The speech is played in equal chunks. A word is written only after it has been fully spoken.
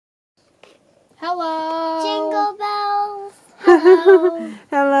Hello. Jingle bells. Hello.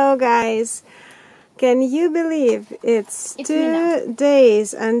 Hello, guys. Can you believe it's 2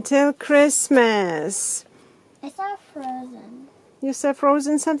 days until Christmas? I saw Frozen. You saw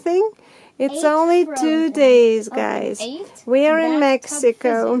Frozen something? It's 8 only Frozen. 2 days, guys. 8? We are in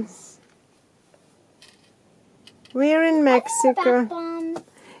Mexico. We are in Mexico. Bath bombs.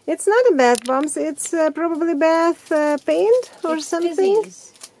 It's not a bath bombs. It's probably bath paint or something. Fizzies.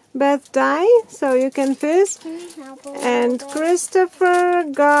 Bath dye, so you can fizz. Can we help a And little bit? Christopher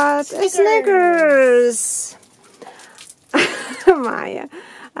got a Snickers. Maya.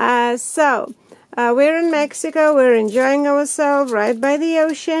 We're in Mexico. We're enjoying ourselves right by the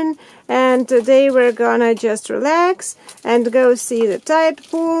ocean. And today we're gonna just relax and go see the tide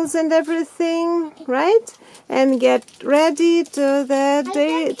pools and everything, right? And get ready to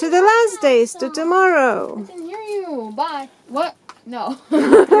the last days, to tomorrow. I can hear you. Bye. What? No.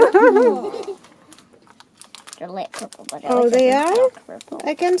 They're lit purple, but Oh, they are? purple.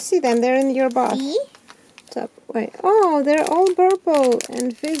 I can see them. They're in your box. Top. Wait. Oh, they're all purple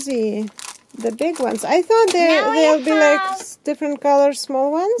and fizzy. The big ones. I thought they'll be like different color,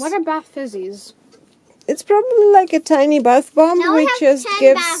 small ones. What are bath fizzies? It's probably like a tiny bath bomb, Now we which have just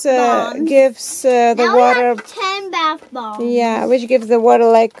 10 gives the now water. we have 10 bath bombs. Yeah, which gives the water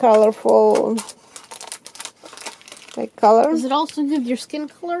like colorful, like color. Does it also give your skin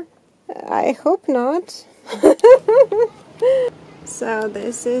color? I hope not. So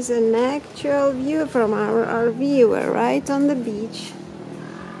this is an actual view from our RV. We're right on the beach.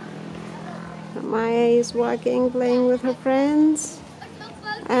 Maya is walking, playing with her friends.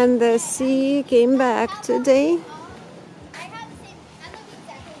 And the sea came back today.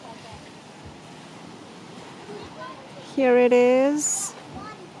 Here it is.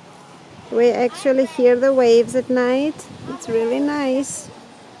 We actually hear the waves at night. It's really nice.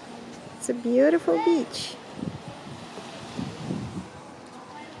 It's a beautiful beach.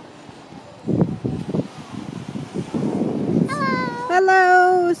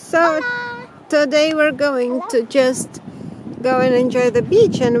 Hello! So today we're going to just go and enjoy the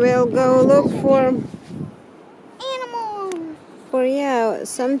beach, and we'll go look for Animals.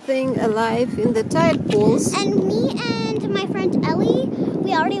 Something alive in the tide pools. And me and my friend Ellie,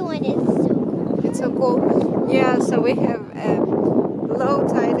 we already went. It's so cool. Yeah, so we have low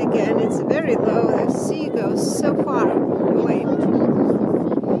tide again. It's very low. The sea goes so far away.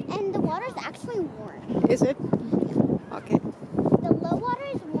 And the water's actually warm. Is it? Okay. The low water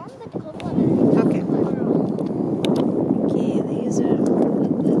is warm, but the cold water is Okay. Okay, these are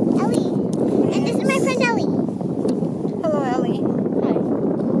Ellie. And this is my friend Ellie. Hello, Ellie. Hi.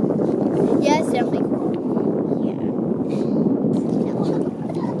 Yeah, it's definitely cool.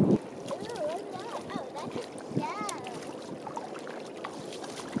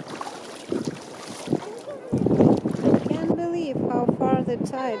 How far the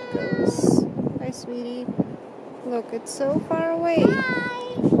tide goes. Hi, sweetie. Look, it's so far away.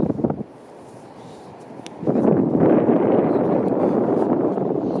 Hi.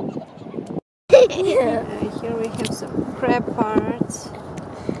 Here we have some crab parts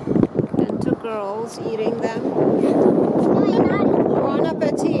and 2 girls eating them. Bon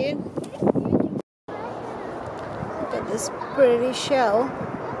appetit. Look at this pretty shell.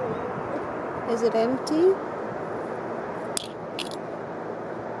 Is it empty?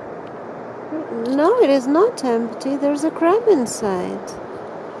 No, it is not empty. There's a crab inside.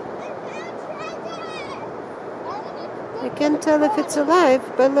 I can't tell if it's alive,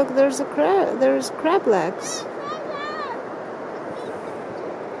 but look, there's a crab. There's crab legs.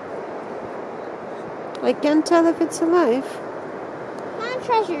 I can't tell if it's alive. Found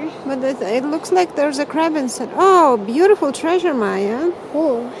treasure. But it looks like there's a crab inside. Oh, beautiful treasure, Maya.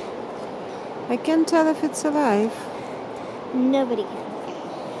 Oh. I can't tell if it's alive. Nobody can.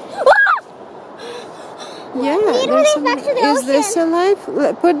 Yeah, Back to the is this alive?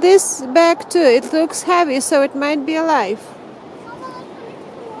 Put this back too. It looks heavy, so it might be alive.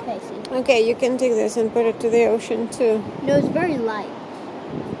 Okay, see. Okay, you can take this and put it to the ocean too. No, it's very light.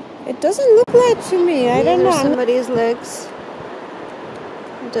 It doesn't look light to me. I don't know. Somebody's legs.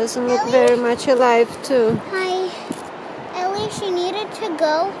 It doesn't look very much alive too. Hi. Ellie, she needed to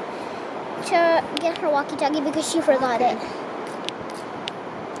go to get her walkie-talkie because she forgot it.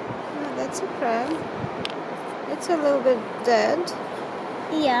 Oh, that's a crab. It's a little bit dead.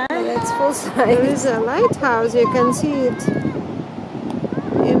 Yeah. But it's full size. There is a lighthouse. You can see it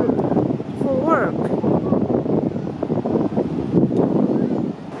in full work.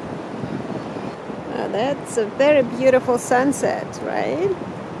 That's a very beautiful sunset, right?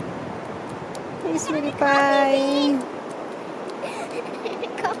 Hey, sweetie pie.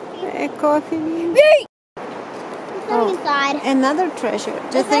 A coffee bean. Going inside. Another treasure.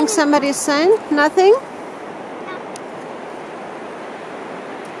 Do you think somebody signed? Nothing?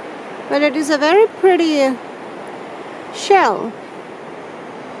 But it is a very pretty shell.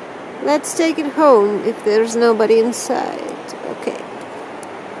 Let's take it home if there's nobody inside. Okay.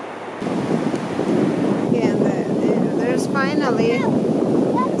 Yeah, there's finally a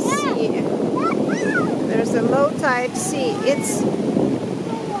sea. There's a low tide sea.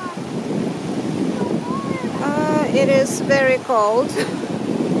 It is very cold.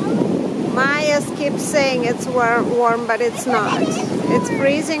 Maya keeps saying it's warm, but it's not. It's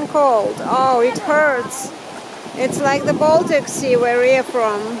freezing cold. Oh, it hurts. It's like the Baltic Sea where we're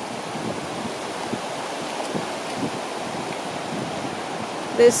from.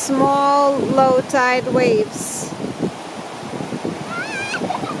 The small low tide waves.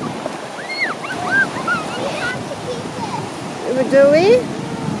 Do we?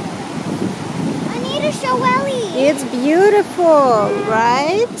 I need a show Ellie. It's beautiful,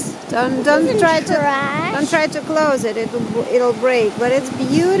 right? Don't try to close it. It'll break. But it's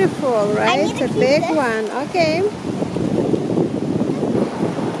beautiful, right? need to A keep big this. one. Okay.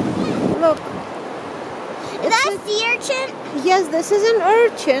 Look. That's sea urchin? Yes, this is an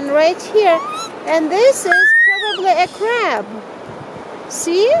urchin right here, and this is probably a crab.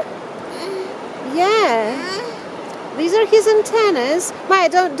 See? Yeah. These are his antennas. Maya,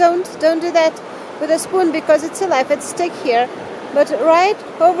 don't do that with a spoon because it's alive. It's stick here. But right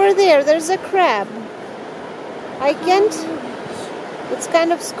over there, there's a crab. I can't. It's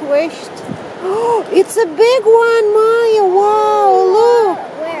kind of squished. Oh, it's a big one, Maya. Wow, look.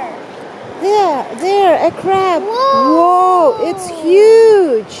 Where? There, a crab. Whoa. Whoa, it's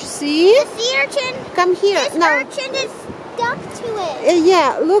huge. See? The sea urchin? Come here. This No. urchin is stuck to it.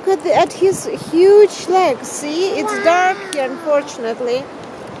 Yeah, look at his huge legs. See? It's dark here, unfortunately.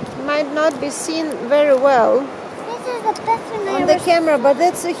 Might not be seen very well This is the best thing I on ever the camera, but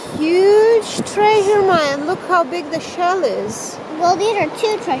that's a huge treasure, man. Look how big the shell is. Well, these are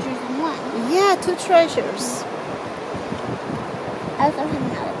two treasures in one. Yeah, two treasures. I also have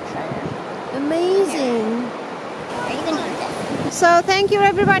another treasure. Amazing. Are you gonna eat this? So thank you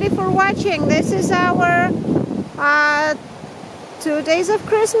everybody for watching. This is our 2 days of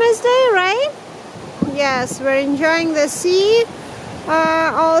Christmas Day, right? Yes, we're enjoying the sea.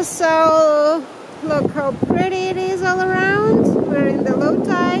 Also, look how pretty it is all around. We're in the low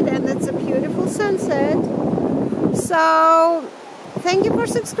tide and it's a beautiful sunset. So thank you for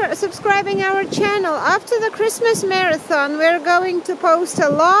subscribing our channel. After the Christmas marathon, we're going to post a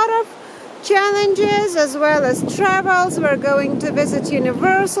lot of challenges as well as travels. We're going to visit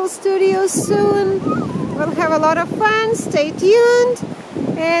Universal Studios soon. We'll have a lot of fun. Stay tuned.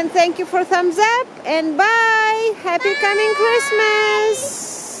 And thank you for thumbs up and bye. Happy coming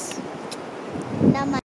Christmas. Now my